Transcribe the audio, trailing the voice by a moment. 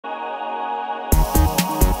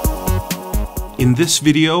In this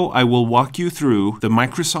video, I will walk you through the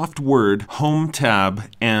Microsoft Word Home tab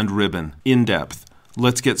and ribbon in depth.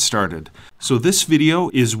 Let's get started. So this video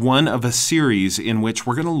is one of a series in which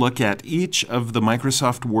we're going to look at each of the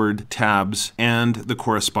Microsoft Word tabs and the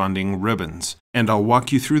corresponding ribbons. And I'll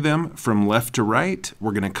walk you through them from left to right.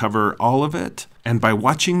 We're going to cover all of it. And by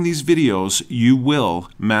watching these videos, you will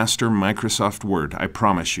master Microsoft Word, I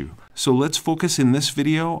promise you. So let's focus in this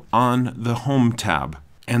video on the Home tab.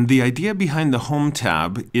 And the idea behind the Home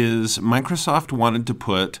tab is Microsoft wanted to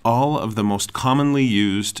put all of the most commonly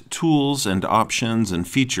used tools and options and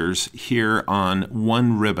features here on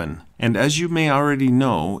one ribbon. And as you may already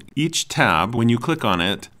know, each tab, when you click on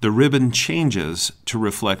it, the ribbon changes to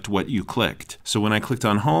reflect what you clicked. So when I clicked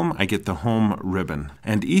on Home, I get the Home ribbon.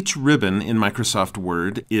 And each ribbon in Microsoft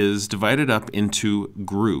Word is divided up into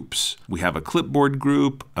groups. We have a clipboard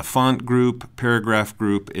group, a font group, paragraph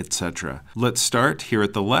group, etc. Let's start here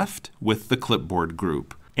at the left with the clipboard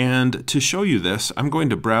group. And to show you this, I'm going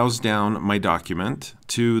to browse down my document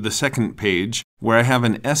to the second page where I have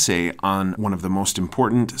an essay on one of the most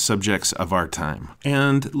important subjects of our time.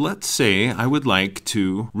 And let's say I would like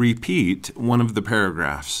to repeat one of the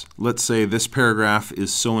paragraphs. Let's say this paragraph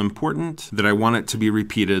is so important that I want it to be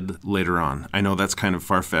repeated later on. I know that's kind of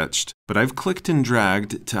far-fetched, but I've clicked and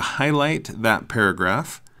dragged to highlight that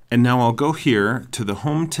paragraph. And now I'll go here to the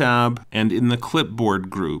Home tab, and in the clipboard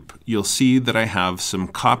group, you'll see that I have some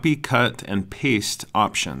copy, cut, and paste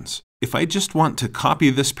options. If I just want to copy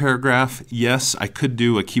this paragraph, yes, I could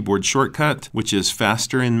do a keyboard shortcut, which is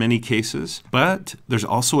faster in many cases, but there's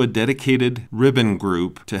also a dedicated ribbon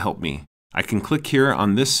group to help me. I can click here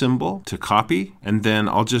on this symbol to copy, and then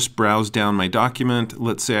I'll just browse down my document.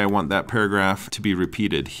 Let's say I want that paragraph to be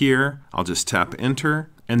repeated here. I'll just tap Enter.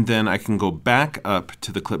 And then I can go back up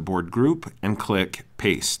to the clipboard group and click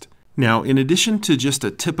Paste. Now, in addition to just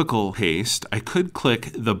a typical paste, I could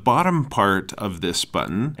click the bottom part of this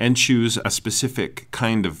button and choose a specific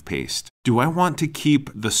kind of paste. Do I want to keep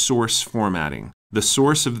the source formatting? The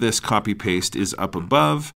source of this copy-paste is up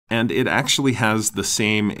above, and it actually has the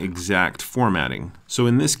same exact formatting. So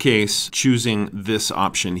in this case, choosing this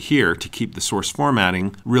option here to keep the source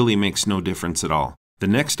formatting really makes no difference at all. The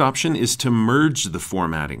next option is to merge the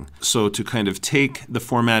formatting. So to kind of take the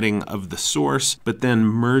formatting of the source, but then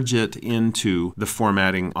merge it into the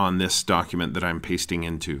formatting on this document that I'm pasting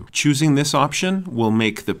into. Choosing this option will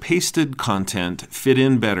make the pasted content fit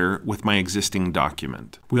in better with my existing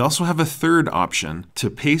document. We also have a third option to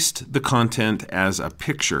paste the content as a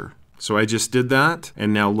picture. So I just did that,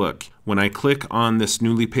 and now look, when I click on this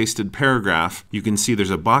newly pasted paragraph, you can see there's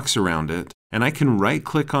a box around it. And I can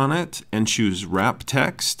right-click on it and choose Wrap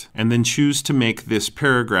Text, and then choose to make this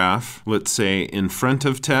paragraph, let's say, in front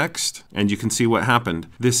of text, and you can see what happened.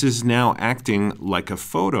 This is now acting like a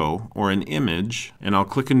photo or an image, and I'll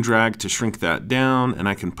click and drag to shrink that down, and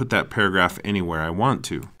I can put that paragraph anywhere I want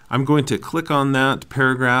to. I'm going to click on that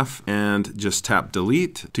paragraph and just tap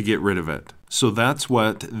Delete to get rid of it. So that's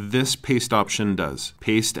what this paste option does,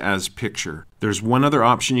 paste as picture. There's one other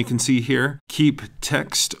option you can see here, keep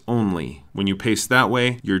text only. When you paste that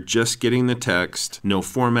way, you're just getting the text, no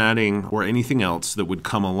formatting or anything else that would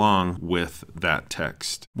come along with that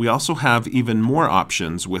text. We also have even more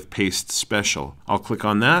options with Paste Special. I'll click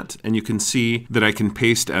on that, and you can see that I can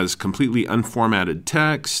paste as completely unformatted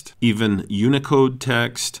text, even Unicode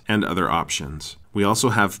text, and other options. We also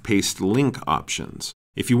have Paste Link options.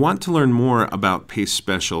 If you want to learn more about Paste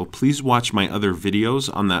Special, please watch my other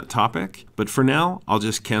videos on that topic. But for now, I'll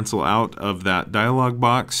just cancel out of that dialog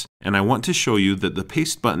box, and I want to show you that the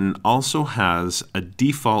Paste button also has a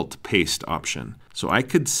default paste option. So I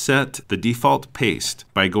could set the default paste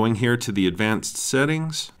by going here to the advanced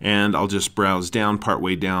settings, and I'll just browse down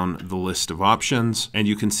partway down the list of options, and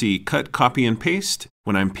you can see cut, copy, and paste.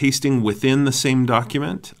 When I'm pasting within the same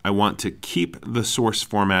document, I want to keep the source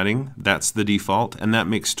formatting. That's the default, and that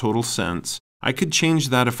makes total sense. I could change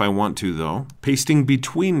that if I want to, though. Pasting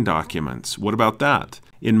between documents, what about that?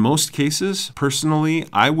 In most cases, personally,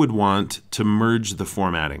 I would want to merge the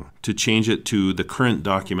formatting, to change it to the current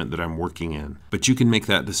document that I'm working in. But you can make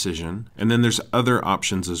that decision. And then there's other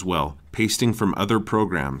options as well. Pasting from other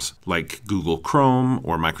programs like Google Chrome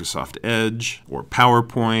or Microsoft Edge or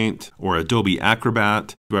PowerPoint or Adobe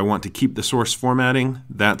Acrobat. Do I want to keep the source formatting?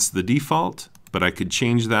 That's the default, but I could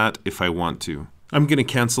change that if I want to. I'm going to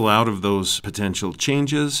cancel out of those potential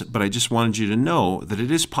changes, but I just wanted you to know that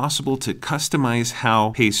it is possible to customize how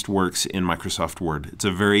paste works in Microsoft Word. It's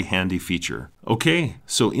a very handy feature. Okay,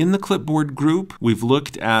 so in the clipboard group, we've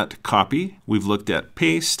looked at copy, we've looked at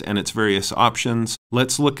paste and its various options.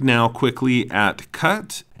 Let's look now quickly at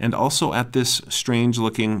cut and also at this strange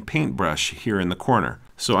looking paintbrush here in the corner.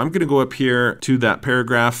 So I'm going to go up here to that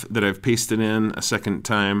paragraph that I've pasted in a second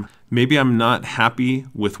time. Maybe I'm not happy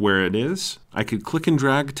with where it is. I could click and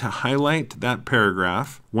drag to highlight that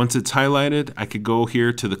paragraph. Once it's highlighted, I could go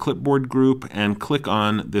here to the clipboard group and click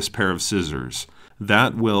on this pair of scissors.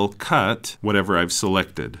 That will cut whatever I've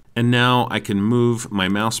selected. And now I can move my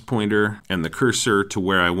mouse pointer and the cursor to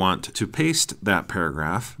where I want to paste that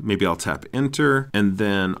paragraph. Maybe I'll tap enter and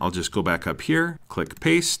then I'll just go back up here, click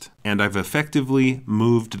paste, and I've effectively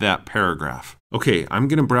moved that paragraph. Okay, I'm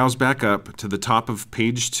going to browse back up to the top of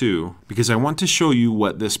page 2 because I want to show you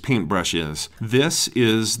what this paintbrush is. This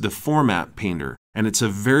is the Format Painter, and it's a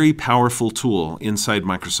very powerful tool inside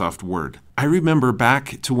Microsoft Word. I remember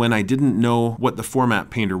back to when I didn't know what the Format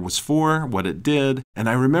Painter was for, what it did, and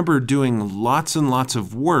I remember doing lots and lots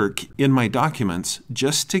of work in my documents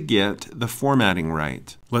just to get the formatting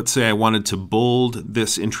right. Let's say I wanted to bold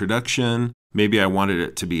this introduction. Maybe I wanted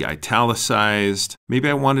it to be italicized. Maybe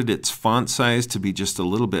I wanted its font size to be just a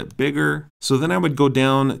little bit bigger. So then I would go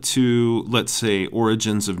down to, let's say,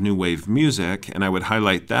 Origins of New Wave Music, and I would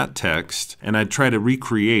highlight that text, and I'd try to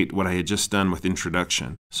recreate what I had just done with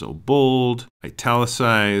introduction. So bold,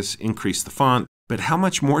 italicize, increase the font. But how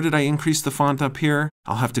much more did I increase the font up here?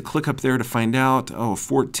 I'll have to click up there to find out. Oh,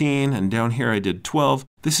 14, and down here I did 12.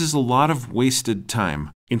 This is a lot of wasted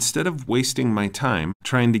time. Instead of wasting my time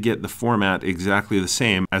trying to get the format exactly the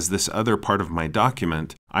same as this other part of my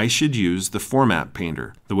document, I should use the Format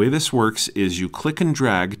Painter. The way this works is you click and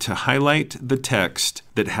drag to highlight the text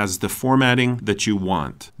that has the formatting that you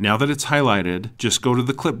want. Now that it's highlighted, just go to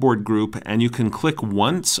the clipboard group and you can click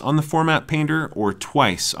once on the Format Painter or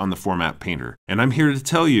twice on the Format Painter. And I'm here to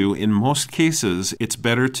tell you, in most cases, it's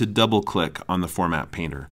better to double click on the Format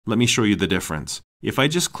Painter. Let me show you the difference. If I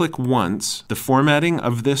just click once, the formatting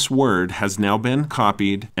of this word has now been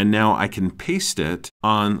copied, and now I can paste it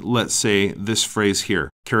on, let's say, this phrase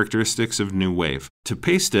here, characteristics of New Wave. To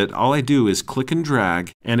paste it, all I do is click and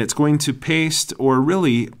drag, and it's going to paste, or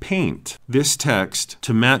really paint, this text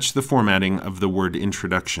to match the formatting of the word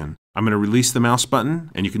introduction. I'm going to release the mouse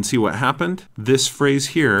button, and you can see what happened. This phrase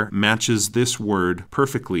here matches this word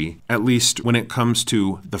perfectly, at least when it comes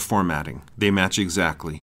to the formatting. They match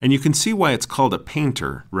exactly. And you can see why it's called a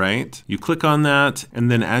painter, right? You click on that, and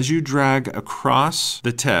then as you drag across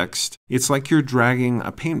the text, it's like you're dragging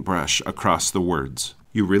a paintbrush across the words.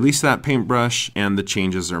 You release that paintbrush, and the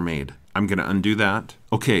changes are made. I'm going to undo that.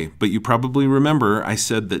 Okay, but you probably remember I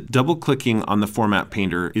said that double-clicking on the Format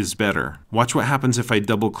Painter is better. Watch what happens if I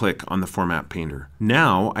double-click on the Format Painter.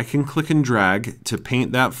 Now I can click and drag to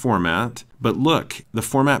paint that format, but look, the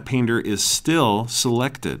Format Painter is still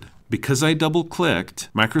selected. Because I double-clicked,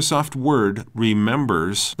 Microsoft Word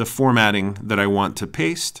remembers the formatting that I want to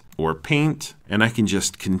paste or paint, and I can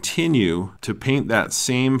just continue to paint that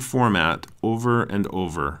same format over and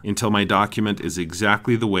over until my document is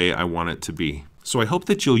exactly the way I want it to be. So I hope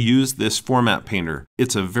that you'll use this Format Painter.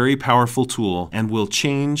 It's a very powerful tool and will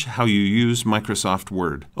change how you use Microsoft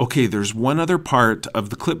Word. Okay, there's one other part of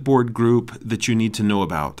the clipboard group that you need to know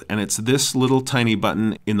about, and it's this little tiny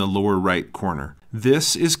button in the lower right corner.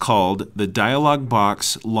 This is called the Dialog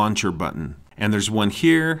Box Launcher button. And there's one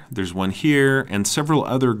here, and several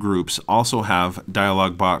other groups also have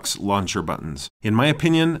Dialog Box Launcher buttons. In my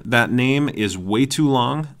opinion, that name is way too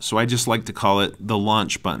long, so I just like to call it the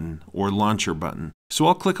Launch button or Launcher button. So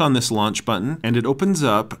I'll click on this Launch button, and it opens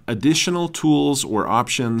up additional tools or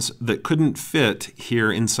options that couldn't fit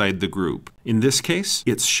here inside the group. In this case,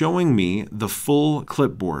 it's showing me the full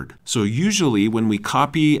clipboard. So usually when we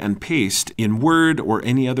copy and paste in Word or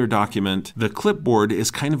any other document, the clipboard is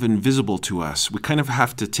kind of invisible to us. We kind of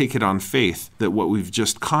have to take it on faith that what we've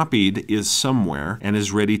just copied is somewhere and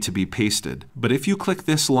is ready to be pasted. But if you click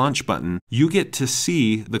this Launch button, you get to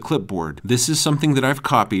see the clipboard. This is something that I've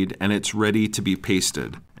copied and it's ready to be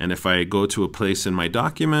pasted. And if I go to a place in my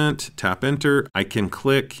document, tap enter, I can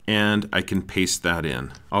click and I can paste that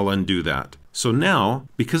in. I'll undo that. So now,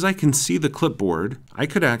 because I can see the clipboard, I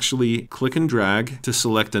could actually click and drag to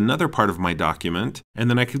select another part of my document, and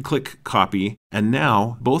then I could click copy, and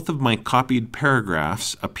now both of my copied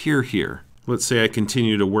paragraphs appear here. Let's say I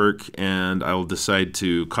continue to work and I'll decide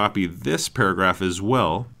to copy this paragraph as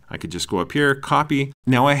well. I could just go up here, copy.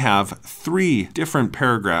 Now I have 3 different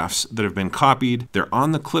paragraphs that have been copied. They're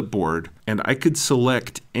on the clipboard, and I could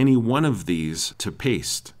select any one of these to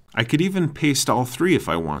paste. I could even paste all three if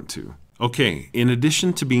I want to. Okay, in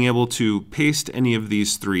addition to being able to paste any of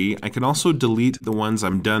these three, I can also delete the ones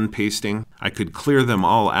I'm done pasting. I could clear them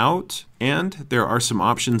all out, and there are some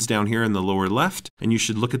options down here in the lower left, and you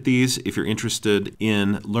should look at these if you're interested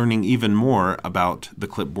in learning even more about the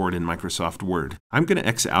clipboard in Microsoft Word. I'm going to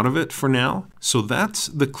X out of it for now. So that's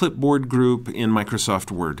the clipboard group in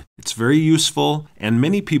Microsoft Word. It's very useful, and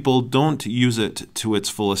many people don't use it to its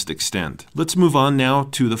fullest extent. Let's move on now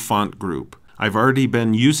to the font group. I've already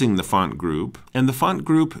been using the font group, and the font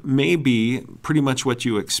group may be pretty much what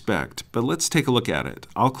you expect, but let's take a look at it.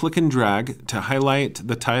 I'll click and drag to highlight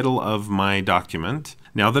the title of my document.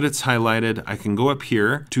 Now that it's highlighted, I can go up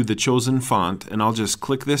here to the chosen font, and I'll just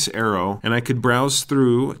click this arrow, and I could browse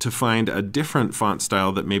through to find a different font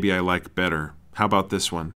style that maybe I like better. How about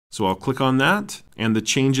this one? So I'll click on that, and the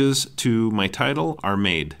changes to my title are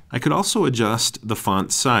made. I could also adjust the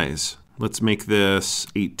font size. Let's make this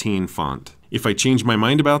 18 font. If I change my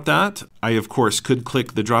mind about that, I of course could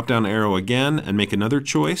click the drop-down arrow again and make another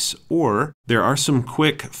choice, or there are some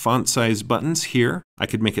quick font size buttons here. I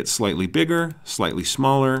could make it slightly bigger, slightly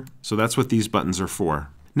smaller, so that's what these buttons are for.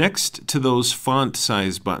 Next to those font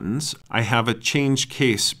size buttons, I have a change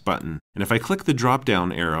case button. And if I click the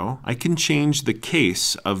drop-down arrow, I can change the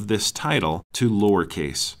case of this title to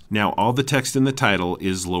lowercase. Now all the text in the title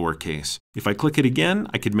is lowercase. If I click it again,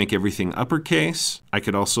 I could make everything uppercase. I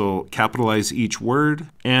could also capitalize each word.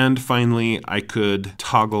 And finally, I could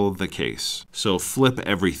toggle the case. So flip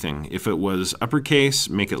everything. If it was uppercase,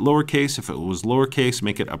 make it lowercase. If it was lowercase,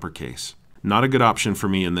 make it uppercase. Not a good option for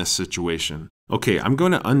me in this situation. Okay, I'm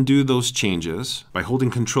going to undo those changes by holding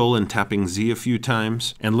Control and tapping Z a few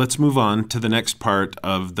times, and let's move on to the next part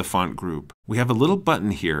of the font group. We have a little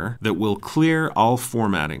button here that will clear all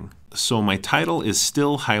formatting. So my title is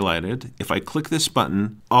still highlighted. If I click this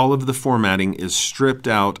button, all of the formatting is stripped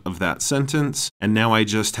out of that sentence, and now I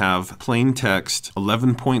just have plain text,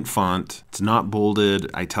 11-point font. It's not bolded,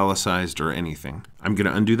 italicized, or anything. I'm going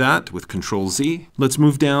to undo that with Control Z. Let's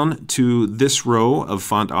move down to this row of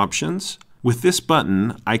font options. With this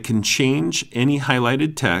button, I can change any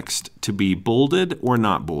highlighted text to be bolded or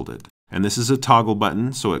not bolded. And this is a toggle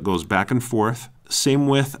button, so it goes back and forth. Same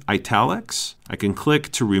with italics. I can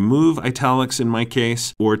click to remove italics in my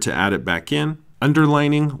case, or to add it back in.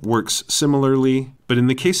 Underlining works similarly, but in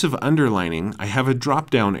the case of underlining, I have a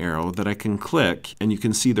drop-down arrow that I can click, and you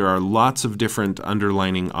can see there are lots of different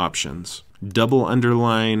underlining options. Double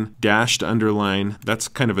underline, dashed underline, that's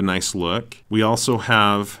kind of a nice look. We also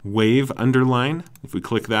have wave underline. If we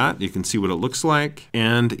click that, you can see what it looks like,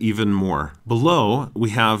 and even more. Below, we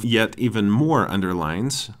have yet even more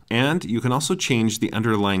underlines, and you can also change the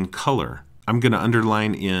underline color. I'm going to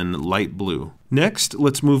underline in light blue. Next,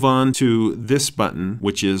 let's move on to this button,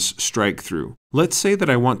 which is strike through. Let's say that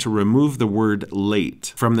I want to remove the word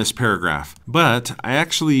late from this paragraph, but I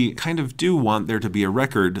actually kind of do want there to be a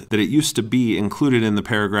record that it used to be included in the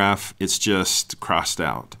paragraph. It's just crossed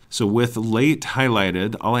out. So with late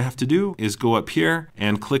highlighted, all I have to do is go up here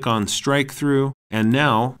and click on strike through. And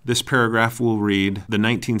now this paragraph will read the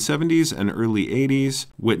 1970s and early 80s,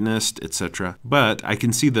 witnessed, etc. But I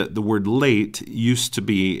can see that the word late used to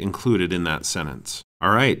be included in that sentence.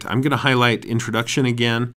 All right, I'm going to highlight introduction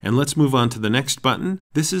again, and let's move on to the next button.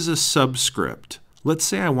 This is a subscript. Let's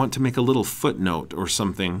say I want to make a little footnote or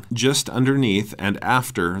something just underneath and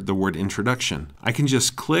after the word introduction. I can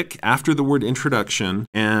just click after the word introduction,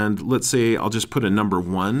 and let's say I'll just put a number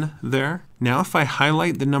 1 there. Now if I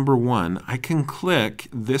highlight the number 1, I can click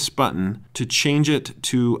this button to change it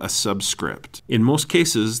to a subscript. In most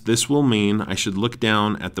cases, this will mean I should look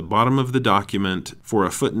down at the bottom of the document for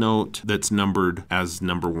a footnote that's numbered as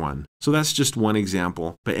number 1. So that's just one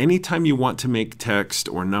example. But anytime you want to make text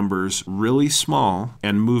or numbers really small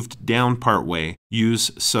and moved down partway, use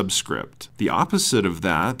subscript. The opposite of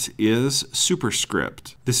that is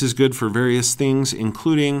superscript. This is good for various things,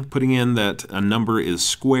 including putting in that a number is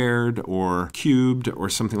squared or cubed or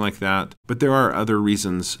something like that. But there are other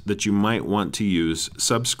reasons that you might want to use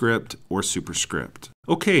subscript or superscript.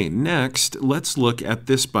 Okay, next, let's look at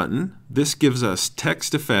this button. This gives us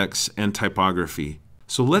text effects and typography.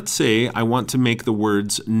 So let's say I want to make the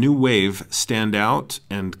words New Wave stand out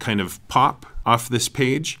and kind of pop off this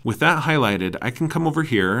page. With that highlighted, I can come over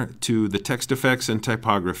here to the text effects and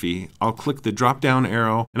typography. I'll click the drop-down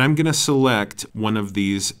arrow, and I'm going to select one of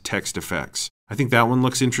these text effects. I think that one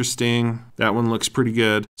looks interesting. That one looks pretty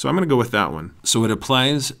good. So I'm going to go with that one. So it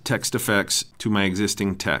applies text effects to my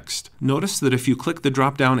existing text. Notice that if you click the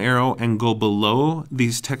drop-down arrow and go below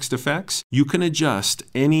these text effects, you can adjust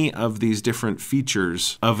any of these different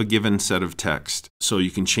features of a given set of text. So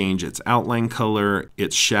you can change its outline color,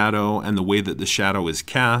 its shadow, and the way that the shadow is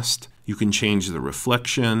cast. You can change the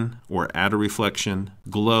reflection or add a reflection,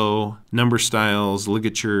 glow, number styles,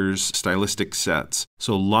 ligatures, stylistic sets.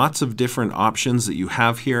 So lots of different options that you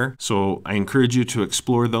have here. So I encourage you to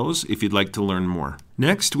explore those if you'd like to learn more.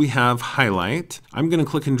 Next, we have highlight. I'm going to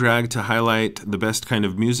click and drag to highlight the best kind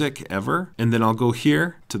of music ever. And then I'll go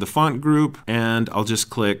here to the font group and I'll just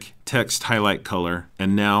click text highlight color.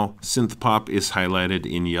 And now synth pop is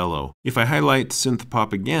highlighted in yellow. If I highlight synth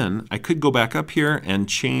pop again, I could go back up here and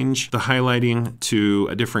change the highlighting to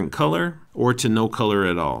a different color or to no color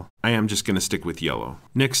at all. I am just going to stick with yellow.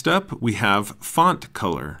 Next up, we have font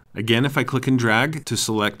color. Again, if I click and drag to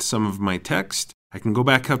select some of my text, I can go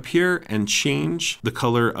back up here and change the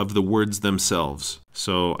color of the words themselves.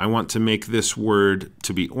 So I want to make this word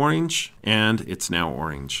to be orange, and it's now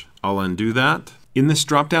orange. I'll undo that. In this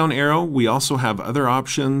drop-down arrow, we also have other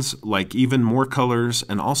options like even more colors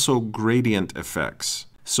and also gradient effects.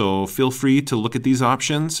 So feel free to look at these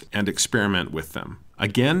options and experiment with them.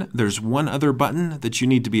 Again, there's one other button that you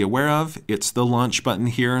need to be aware of. It's the launch button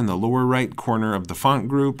here in the lower right corner of the font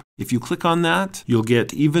group. If you click on that, you'll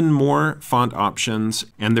get even more font options,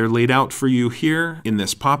 and they're laid out for you here in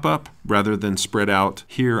this pop-up rather than spread out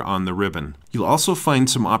here on the ribbon. You'll also find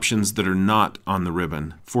some options that are not on the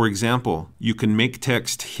ribbon. For example, you can make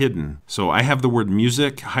text hidden. So I have the word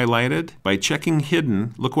music highlighted. By checking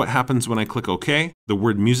hidden, look what happens when I click OK. The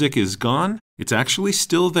word music is gone. It's actually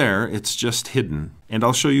still there, it's just hidden. And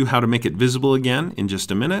I'll show you how to make it visible again in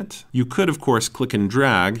just a minute. You could, of course, click and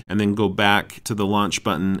drag and then go back to the launch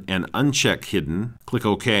button and uncheck hidden. Click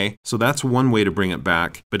OK. So that's one way to bring it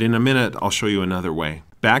back, but in a minute I'll show you another way.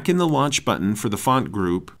 Back in the launch button for the font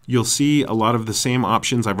group, you'll see a lot of the same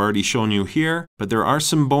options I've already shown you here, but there are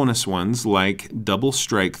some bonus ones like double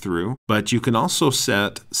strike through, but you can also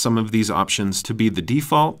set some of these options to be the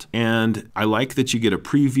default, and I like that you get a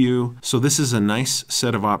preview, so this is a nice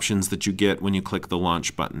set of options that you get when you click the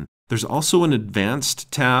launch button. There's also an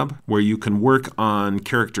advanced tab where you can work on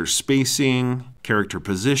character spacing, character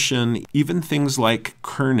position, even things like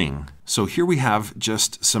kerning. So here we have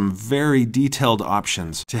just some very detailed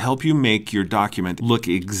options to help you make your document look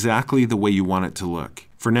exactly the way you want it to look.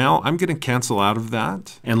 For now, I'm going to cancel out of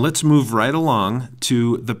that, and let's move right along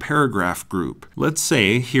to the paragraph group. Let's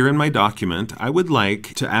say here in my document, I would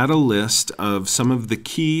like to add a list of some of the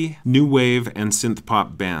key new wave and synth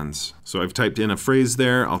pop bands. So I've typed in a phrase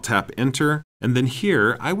there, I'll tap enter. And then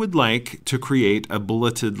here, I would like to create a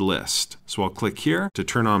bulleted list. So I'll click here to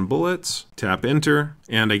turn on bullets, tap enter,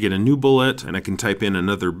 and I get a new bullet, and I can type in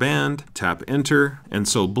another band, tap enter. And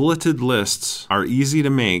so bulleted lists are easy to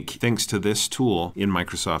make thanks to this tool in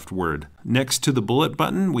Microsoft Word. Next to the bullet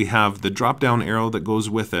button, we have the drop-down arrow that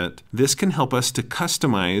goes with it. This can help us to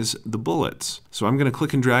customize the bullets. So I'm going to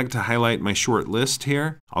click and drag to highlight my short list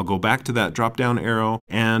here. I'll go back to that drop-down arrow,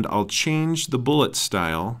 and I'll change the bullet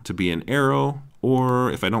style to be an arrow,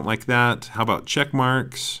 or if I don't like that, how about check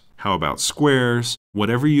marks? How about squares?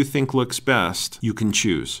 Whatever you think looks best, you can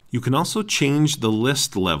choose. You can also change the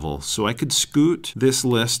list level. So I could scoot this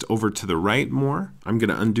list over to the right more. I'm going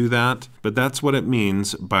to undo that, but that's what it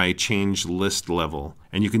means by change list level.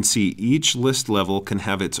 And you can see each list level can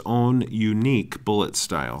have its own unique bullet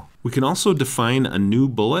style. We can also define a new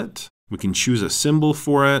bullet. We can choose a symbol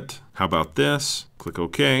for it. How about this? Click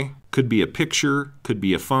OK. Could be a picture, could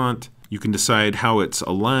be a font. You can decide how it's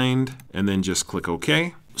aligned and then just click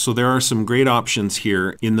OK. So there are some great options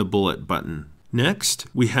here in the bullet button. Next,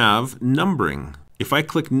 we have numbering. If I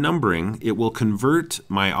click numbering, it will convert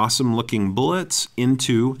my awesome looking bullets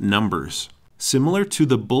into numbers. Similar to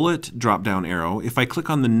the bullet drop-down arrow, if I click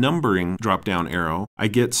on the numbering drop-down arrow, I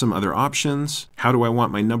get some other options. How do I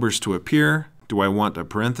want my numbers to appear? Do I want a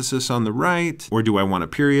parenthesis on the right? Or do I want a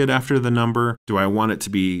period after the number? Do I want it to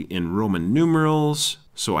be in Roman numerals?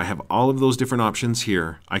 So I have all of those different options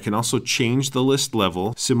here. I can also change the list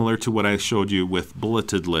level, similar to what I showed you with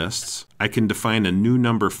bulleted lists. I can define a new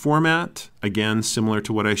number format, again, similar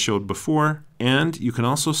to what I showed before. And you can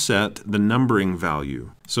also set the numbering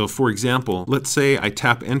value. So for example, let's say I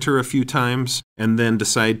tap enter a few times and then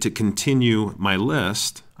decide to continue my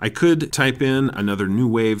list. I could type in another new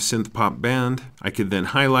wave synth pop band. I could then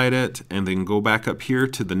highlight it and then go back up here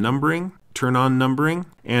to the numbering. Turn on numbering,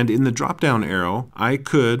 and in the drop-down arrow, I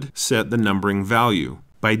could set the numbering value.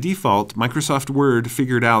 By default, Microsoft Word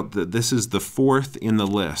figured out that this is the 4th in the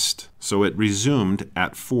list, so it resumed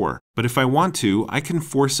at 4. But if I want to, I can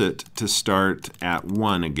force it to start at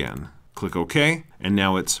 1 again. Click OK, and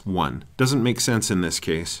now it's 1. Doesn't make sense in this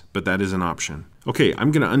case, but that is an option. Okay,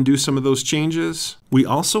 I'm going to undo some of those changes. We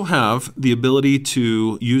also have the ability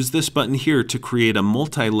to use this button here to create a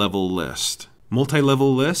multi-level list.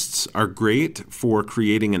 Multi-level lists are great for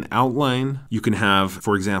creating an outline. You can have,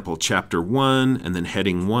 for example, chapter 1 and then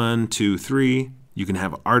heading 1, 2, 3. You can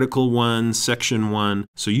have article 1, section 1.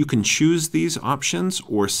 So you can choose these options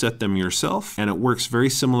or set them yourself, and it works very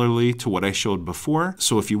similarly to what I showed before.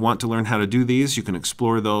 So if you want to learn how to do these, you can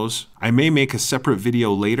explore those. I may make a separate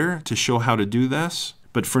video later to show how to do this,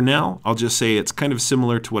 but for now, I'll just say it's kind of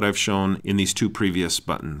similar to what I've shown in these two previous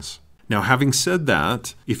buttons. Now, having said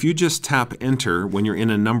that, if you just tap Enter when you're in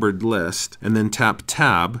a numbered list and then tap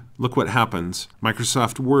Tab, look what happens.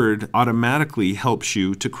 Microsoft Word automatically helps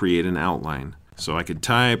you to create an outline. So I could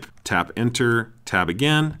type, tap Enter, tab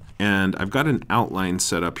again, and I've got an outline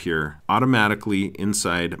set up here automatically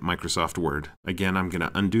inside Microsoft Word. Again, I'm going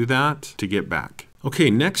to undo that to get back.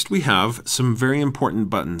 Okay, next we have some very important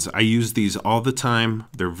buttons. I use these all the time.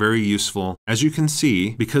 They're very useful. As you can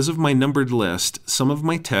see, because of my numbered list, some of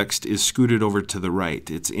my text is scooted over to the right.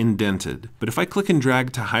 It's indented. But if I click and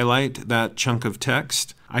drag to highlight that chunk of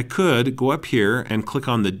text, I could go up here and click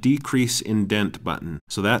on the Decrease Indent button.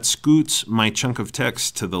 So that scoots my chunk of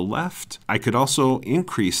text to the left. I could also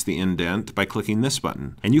increase the indent by clicking this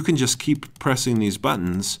button. And you can just keep pressing these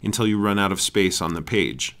buttons until you run out of space on the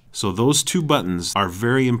page. So those two buttons are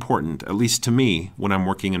very important, at least to me, when I'm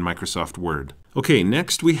working in Microsoft Word. Okay,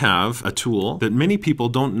 next we have a tool that many people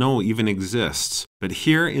don't know even exists. But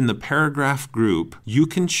here in the paragraph group, you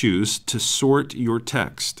can choose to sort your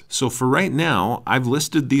text. So for right now, I've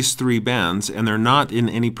listed these 3 bands and they're not in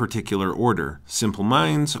any particular order. Simple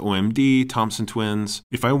Minds, OMD, Thompson Twins.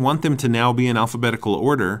 If I want them to now be in alphabetical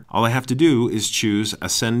order, all I have to do is choose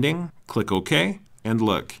Ascending, click OK, and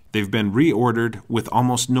look, they've been reordered with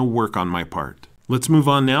almost no work on my part. Let's move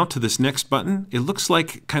on now to this next button. It looks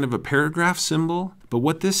like kind of a paragraph symbol, but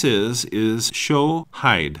what this is Show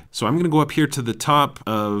Hide. So I'm going to go up here to the top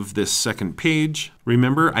of this second page.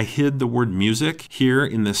 Remember, I hid the word music here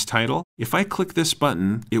in this title. If I click this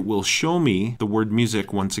button, it will show me the word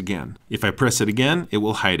music once again. If I press it again, it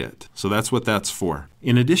will hide it. So that's what that's for.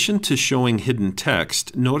 In addition to showing hidden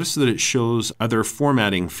text, notice that it shows other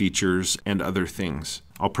formatting features and other things.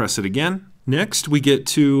 I'll press it again. Next, we get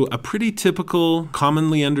to a pretty typical,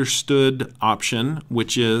 commonly understood option,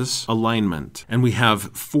 which is alignment. And we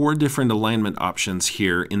have 4 different alignment options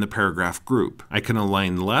here in the paragraph group. I can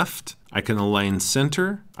align left, I can align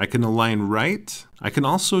center, I can align right. I can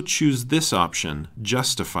also choose this option,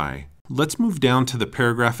 justify. Let's move down to the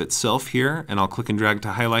paragraph itself here, and I'll click and drag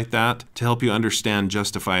to highlight that to help you understand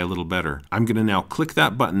justify a little better. I'm going to now click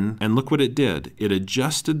that button, and look what it did. It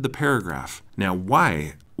adjusted the paragraph. Now,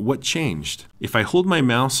 why? What changed? If I hold my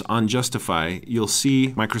mouse on Justify, you'll see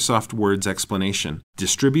Microsoft Word's explanation.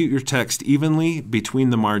 Distribute your text evenly between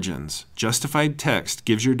the margins. Justified text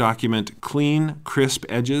gives your document clean, crisp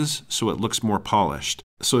edges so it looks more polished.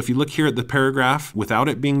 So if you look here at the paragraph, without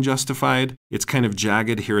it being justified, it's kind of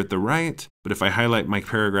jagged here at the right. But if I highlight my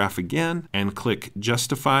paragraph again and click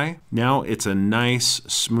Justify, now it's a nice,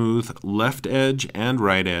 smooth left edge and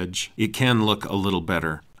right edge. It can look a little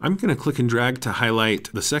better. I'm going to click and drag to highlight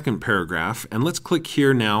the second paragraph, and let's click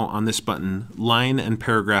here now on this button, Line and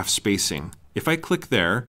Paragraph Spacing. If I click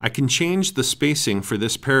there, I can change the spacing for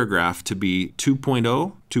this paragraph to be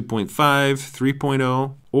 2.0, 2.5,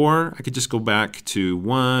 3.0, or I could just go back to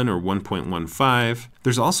 1 or 1.15.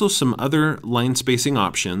 There's also some other line spacing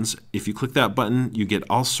options. If you click that button, you get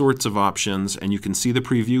all sorts of options, and you can see the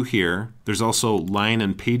preview here. There's also line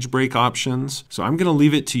and page break options. So I'm going to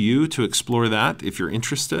leave it to you to explore that if you're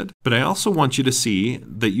interested. But I also want you to see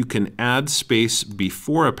that you can add space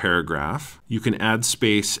before a paragraph. You can add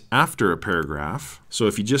space after a paragraph. So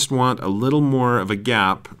if you just want a little more of a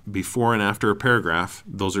gap before and after a paragraph,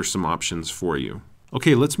 those are some options for you.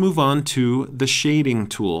 Okay, let's move on to the shading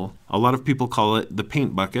tool. A lot of people call it the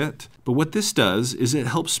paint bucket, but what this does is it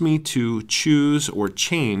helps me to choose or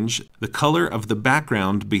change the color of the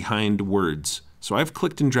background behind words. So I've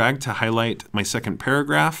clicked and dragged to highlight my second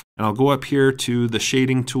paragraph, and I'll go up here to the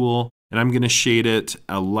shading tool, and I'm going to shade it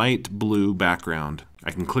a light blue background.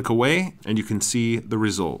 I can click away and you can see the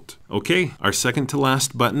result. Okay, our second to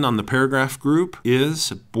last button on the paragraph group is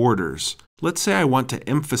borders. Let's say I want to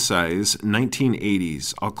emphasize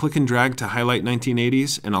 1980s. I'll click and drag to highlight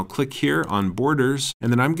 1980s, and I'll click here on borders,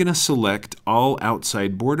 and then I'm going to select all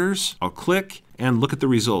outside borders. I'll click, and look at the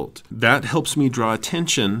result. That helps me draw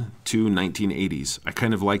attention to 1980s. I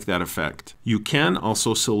kind of like that effect. You can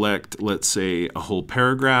also select, let's say, a whole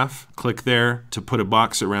paragraph. Click there to put a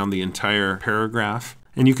box around the entire paragraph.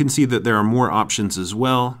 And you can see that there are more options as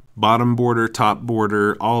well. Bottom border, top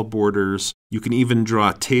border, all borders. You can even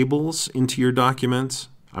draw tables into your documents.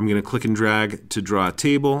 I'm going to click and drag to draw a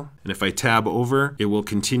table. And if I tab over, it will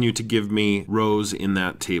continue to give me rows in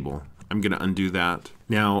that table. I'm going to undo that.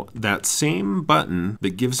 Now, that same button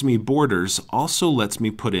that gives me borders also lets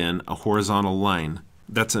me put in a horizontal line.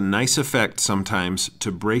 That's a nice effect sometimes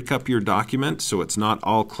to break up your document so it's not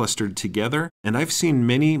all clustered together. And I've seen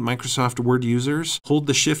many Microsoft Word users hold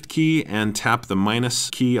the Shift key and tap the minus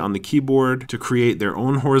key on the keyboard to create their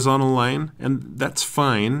own horizontal line. And that's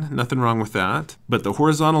fine, nothing wrong with that. But the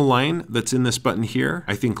horizontal line that's in this button here,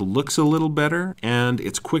 I think looks a little better and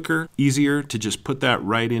it's quicker, easier to just put that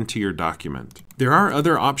right into your document. There are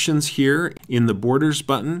other options here in the Borders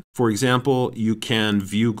button. For example, you can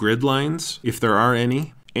view grid lines, if there are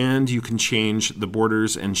any, and you can change the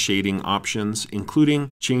borders and shading options, including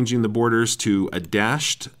changing the borders to a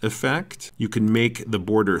dashed effect. You can make the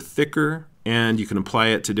border thicker, and you can apply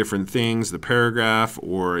it to different things, the paragraph,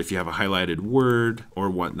 or if you have a highlighted word, or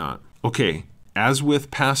whatnot. Okay. As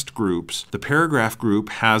with past groups, the paragraph group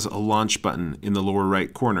has a launch button in the lower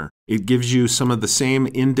right corner. It gives you some of the same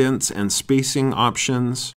indents and spacing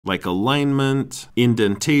options like alignment,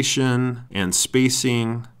 indentation, and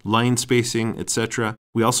spacing, line spacing, etc.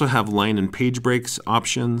 We also have line and page breaks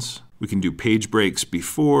options. We can do page breaks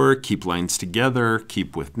before, keep lines together,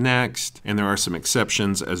 keep with next, and there are some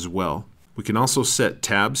exceptions as well. We can also set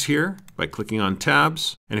tabs here by clicking on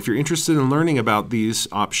tabs. And if you're interested in learning about these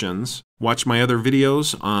options, watch my other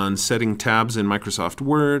videos on setting tabs in Microsoft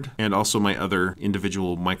Word and also my other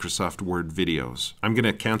individual Microsoft Word videos. I'm going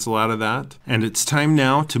to cancel out of that. And it's time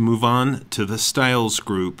now to move on to the Styles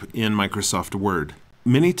group in Microsoft Word.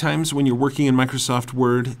 Many times when you're working in Microsoft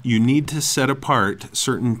Word, you need to set apart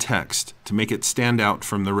certain text to make it stand out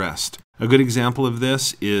from the rest. A good example of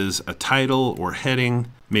this is a title or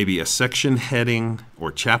heading, maybe a section heading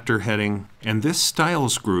or chapter heading, and this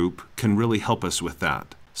Styles group can really help us with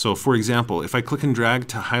that. So for example, if I click and drag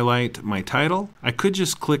to highlight my title, I could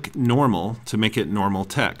just click normal to make it normal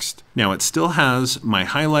text. Now it still has my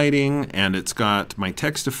highlighting and it's got my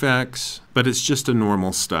text effects, but it's just a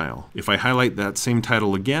normal style. If I highlight that same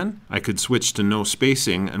title again, I could switch to no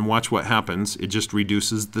spacing and watch what happens. It just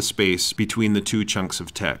reduces the space between the two chunks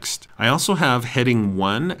of text. I also have heading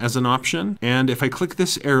 1 as an option, and if I click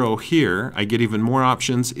this arrow here, I get even more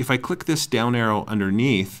options. If I click this down arrow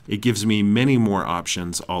underneath, it gives me many more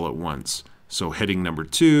options all at once. So heading number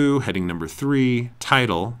 2, heading number 3,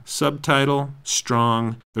 title, subtitle,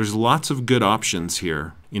 strong. There's lots of good options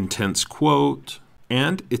here. Intense quote.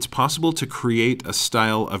 And it's possible to create a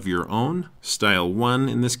style of your own. Style 1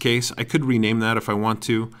 in this case. I could rename that if I want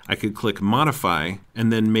to. I could click modify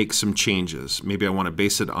and then make some changes. Maybe I want to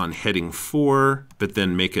base it on heading 4, but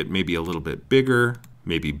then make it maybe a little bit bigger.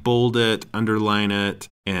 Maybe bold it, underline it,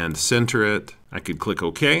 and center it. I could click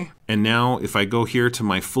OK. And now if I go here to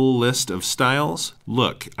my full list of styles,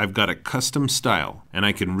 look, I've got a custom style. And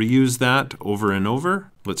I can reuse that over and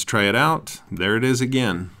over. Let's try it out. There it is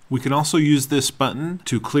again. We can also use this button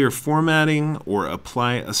to clear formatting or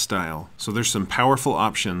apply a style. So there's some powerful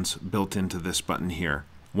options built into this button here.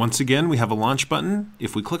 Once again, we have a launch button.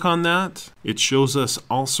 If we click on that, it shows us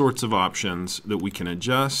all sorts of options that we can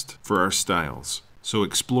adjust for our styles. So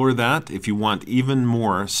explore that if you want even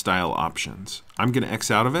more style options. I'm going to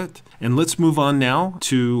X out of it. And let's move on now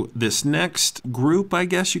to this next group, I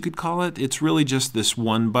guess you could call it. It's really just this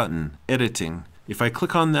one button, editing. If I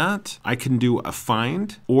click on that, I can do a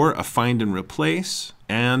find or a find and replace,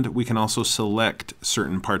 and we can also select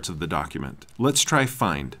certain parts of the document. Let's try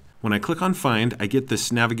find. When I click on find, I get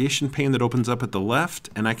this navigation pane that opens up at the left,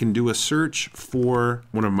 and I can do a search for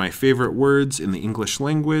one of my favorite words in the English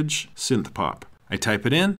language, synth pop. I type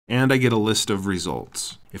it in, and I get a list of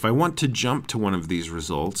results. If I want to jump to one of these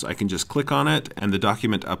results, I can just click on it, and the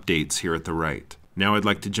document updates here at the right. Now I'd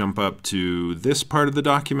like to jump up to this part of the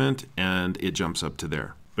document, and it jumps up to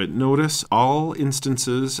there. But notice all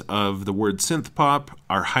instances of the word synth pop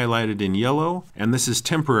are highlighted in yellow, and this is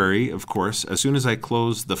temporary, of course. As soon as I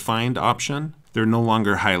close the find option, they're no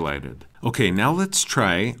longer highlighted. Okay, now let's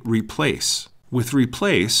try replace. With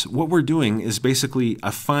replace, what we're doing is basically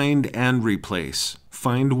a find and replace.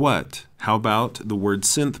 Find what? How about the word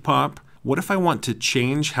synth pop? What if I want to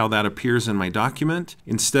change how that appears in my document?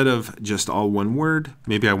 Instead of just all one word,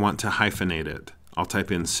 maybe I want to hyphenate it. I'll type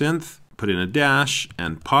in synth, put in a dash,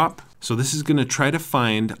 and pop. So this is going to try to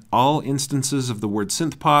find all instances of the word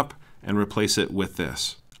synth pop and replace it with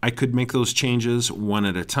this. I could make those changes one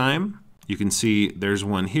at a time. You can see there's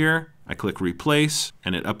one here. I click replace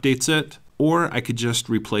and it updates it, or I could just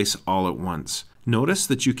replace all at once. Notice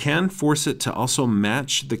that you can force it to also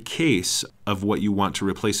match the case of what you want to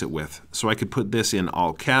replace it with. So I could put this in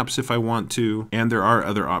all caps if I want to, and there are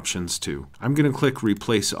other options too. I'm going to click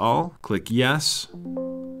replace all, click yes,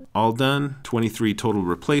 all done, 23 total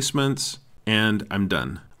replacements, and I'm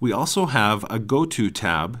done. We also have a go-to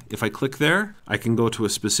tab. If I click there, I can go to a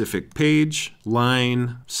specific page,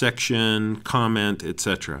 line, section, comment,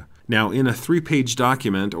 etc. Now, in a 3-page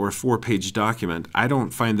document or a 4-page document, I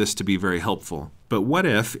don't find this to be very helpful. But what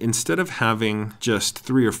if, instead of having just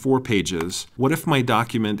 3 or 4 pages, what if my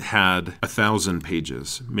document had 1,000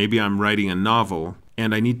 pages? Maybe I'm writing a novel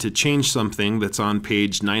and I need to change something that's on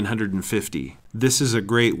page 950. This is a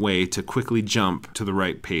great way to quickly jump to the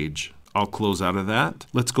right page. I'll close out of that.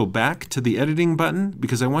 Let's go back to the editing button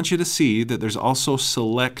because I want you to see that there's also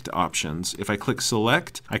select options. If I click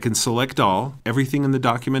select, I can select all. Everything in the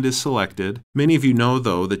document is selected. Many of you know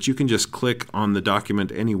though that you can just click on the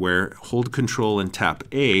document anywhere, hold Control and tap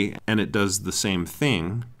A, and it does the same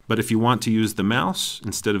thing. But if you want to use the mouse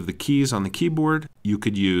instead of the keys on the keyboard, you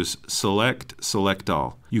could use select, select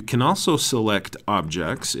all. You can also select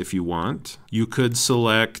objects if you want. You could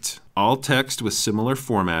select all text with similar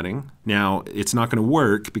formatting. Now, it's not going to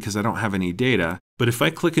work because I don't have any data, but if I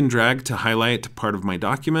click and drag to highlight part of my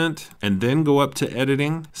document and then go up to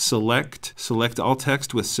editing, select all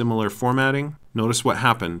text with similar formatting, notice what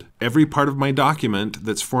happened. Every part of my document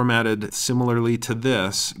that's formatted similarly to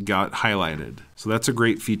this got highlighted. So that's a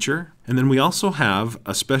great feature. And then we also have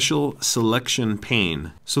a special selection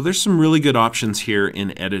pane. So there's some really good options here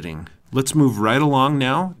in editing. Let's move right along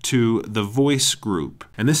now to the voice group.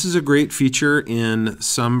 And this is a great feature in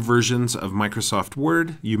some versions of Microsoft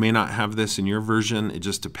Word. You may not have this in your version, it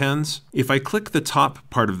just depends. If I click the top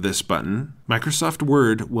part of this button, Microsoft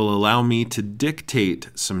Word will allow me to dictate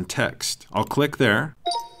some text. I'll click there,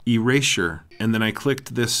 erasure, and then I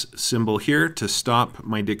clicked this symbol here to stop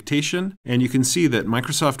my dictation, and you can see that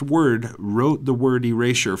Microsoft Word wrote the word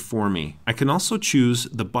erasure for me. I can also choose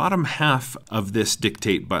the bottom half of this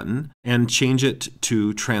dictate button and change it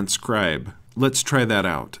to transcribe. Let's try that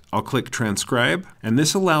out. I'll click transcribe, and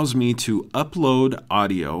this allows me to upload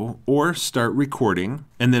audio or start recording,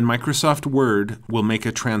 and then Microsoft Word will make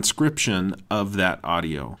a transcription of that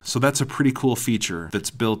audio. So that's a pretty cool feature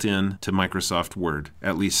that's built in to Microsoft Word,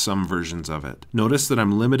 at least some versions of it. Notice that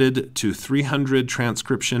I'm limited to 300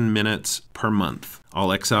 transcription minutes per month.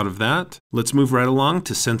 I'll X out of that. Let's move right along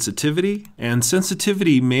to sensitivity. And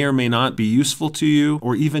sensitivity may or may not be useful to you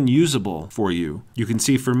or even usable for you. You can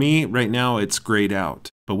see for me right now it's grayed out.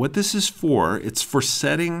 But what this is for, it's for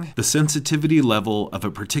setting the sensitivity level of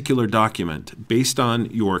a particular document based on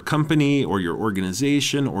your company or your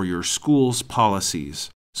organization or your school's policies.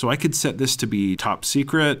 So I could set this to be top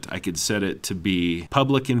secret, I could set it to be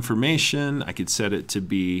public information, I could set it to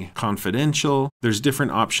be confidential. There's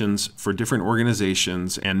different options for different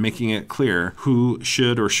organizations and making it clear who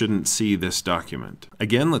should or shouldn't see this document.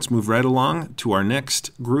 Again, let's move right along to our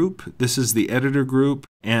next group. This is the editor group.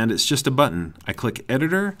 And it's just a button. I click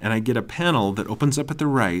editor and I get a panel that opens up at the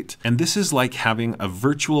right. And this is like having a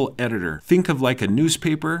virtual editor. Think of like a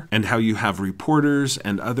newspaper and how you have reporters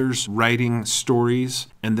and others writing stories.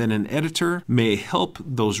 And then an editor may help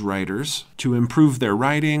those writers to improve their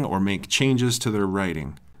writing or make changes to their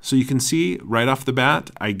writing. So you can see right off the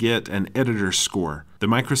bat, I get an editor score. The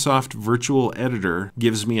Microsoft Virtual Editor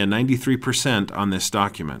gives me a 93% on this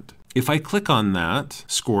document. If I click on that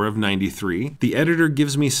score of 93, the editor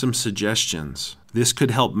gives me some suggestions. This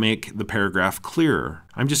could help make the paragraph clearer.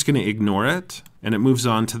 I'm just going to ignore it, and it moves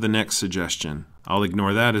on to the next suggestion. I'll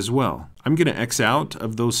ignore that as well. I'm going to X out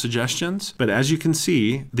of those suggestions, but as you can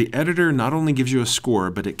see, the editor not only gives you a score,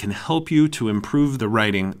 but it can help you to improve the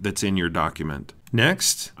writing that's in your document.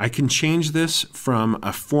 Next, I can change this from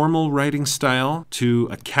a formal writing style to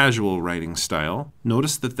a casual writing style.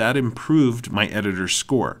 Notice that that improved my editor's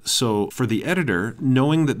score. So for the editor,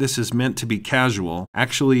 knowing that this is meant to be casual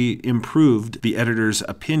actually improved the editor's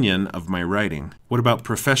opinion of my writing. What about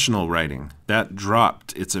professional writing? That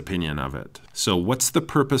dropped its opinion of it. So what's the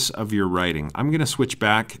purpose of your writing? I'm going to switch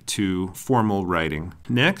back to formal writing.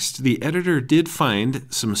 Next, the editor did find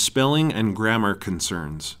some spelling and grammar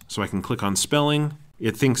concerns. So I can click on spelling.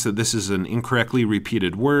 It thinks that this is an incorrectly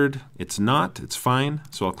repeated word. It's not, it's fine.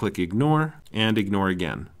 So I'll click ignore and ignore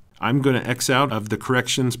again. I'm going to X out of the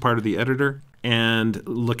corrections part of the editor and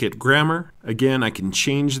look at grammar. Again, I can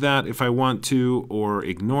change that if I want to or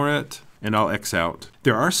ignore it. and I'll X out.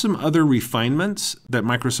 There are some other refinements that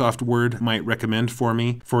Microsoft Word might recommend for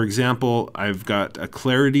me. For example, I've got a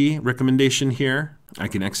clarity recommendation here. I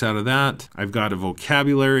can X out of that. I've got a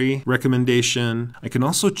vocabulary recommendation. I can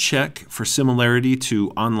also check for similarity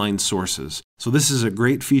to online sources. So this is a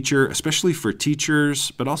great feature, especially for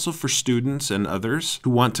teachers, but also for students and others who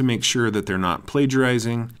want to make sure that they're not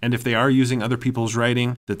plagiarizing, and if they are using other people's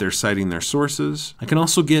writing, that they're citing their sources. I can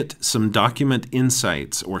also get some document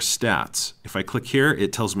insights or stats. If I click here,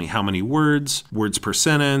 it tells me how many words, words per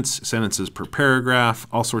sentence, sentences per paragraph,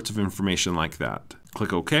 all sorts of information like that.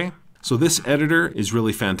 Click OK. So this editor is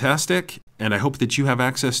really fantastic, and I hope that you have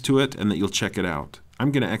access to it and that you'll check it out.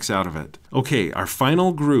 I'm going to X out of it. Okay, our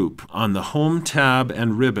final group on the Home tab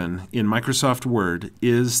and ribbon in Microsoft Word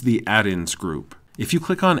is the add-ins group. If you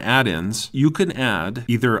click on add-ins, you can add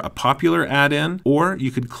either a popular add-in or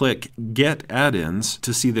you could click Get Add-ins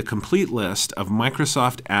to see the complete list of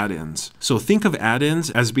Microsoft add-ins. So think of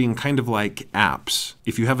add-ins as being kind of like apps.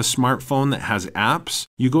 If you have a smartphone that has apps,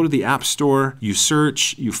 you go to the App Store, you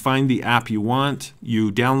search, you find the app you want,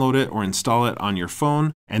 you download it or install it on your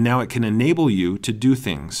phone, and now it can enable you to do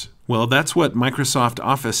things. Well, that's what Microsoft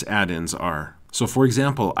Office add-ins are. So for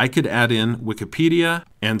example, I could add in Wikipedia,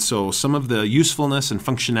 and so some of the usefulness and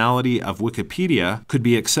functionality of Wikipedia could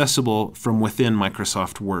be accessible from within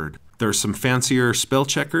Microsoft Word. There's some fancier spell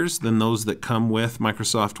checkers than those that come with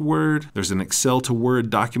Microsoft Word. There's an Excel to Word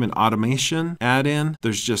document automation add-in.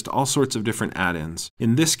 There's just all sorts of different add-ins.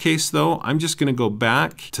 In this case though, I'm just going to go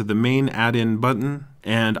back to the main add-in button,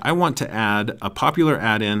 and I want to add a popular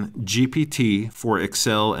add-in, GPT, for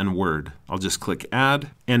Excel and Word. I'll just click Add,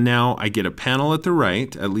 and now I get a panel at the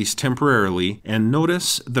right, at least temporarily, and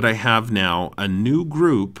notice that I have now a new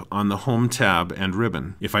group on the Home tab and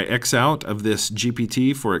ribbon. If I X out of this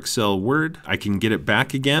GPT for Excel Word, I can get it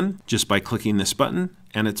back again just by clicking this button,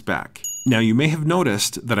 and it's back. Now you may have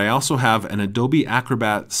noticed that I also have an Adobe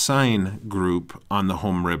Acrobat Sign group on the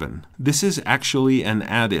Home ribbon. This is actually an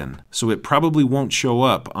add-in, so it probably won't show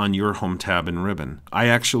up on your Home tab and ribbon. I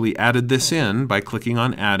actually added this in by clicking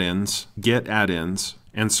on Add-ins, Get Add-ins,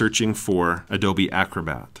 and searching for Adobe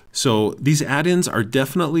Acrobat. So these add-ins are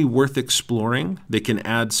definitely worth exploring. They can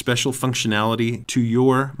add special functionality to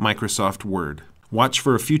your Microsoft Word. Watch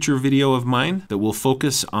for a future video of mine that will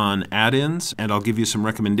focus on add-ins, and I'll give you some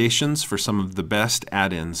recommendations for some of the best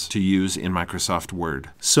add-ins to use in Microsoft Word.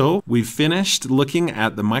 So we've finished looking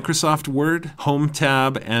at the Microsoft Word Home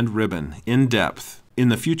tab and ribbon in depth. In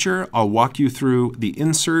the future, I'll walk you through the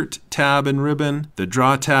Insert tab and ribbon, the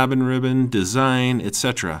Draw tab and ribbon, Design,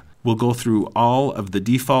 etc. We'll go through all of the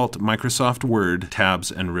default Microsoft Word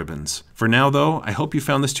tabs and ribbons. For now though, I hope you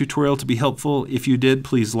found this tutorial to be helpful. If you did,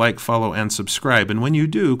 please like, follow, and subscribe. And when you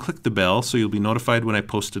do, click the bell so you'll be notified when I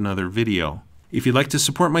post another video. If you'd like to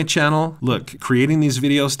support my channel, look, creating these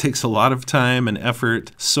videos takes a lot of time and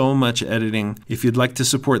effort, so much editing. If you'd like to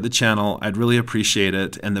support the channel, I'd really appreciate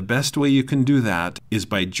it. And the best way you can do that is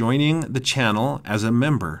by joining the channel as a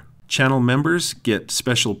member. Channel members get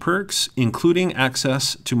special perks, including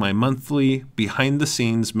access to my monthly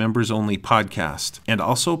behind-the-scenes members-only podcast, and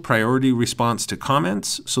also priority response to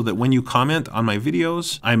comments, so that when you comment on my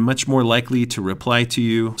videos, I'm much more likely to reply to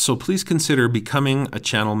you. So please consider becoming a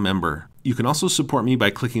channel member. You can also support me by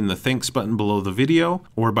clicking the thanks button below the video,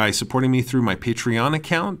 or by supporting me through my Patreon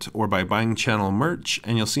account, or by buying channel merch,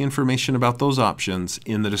 and you'll see information about those options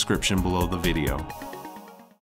in the description below the video.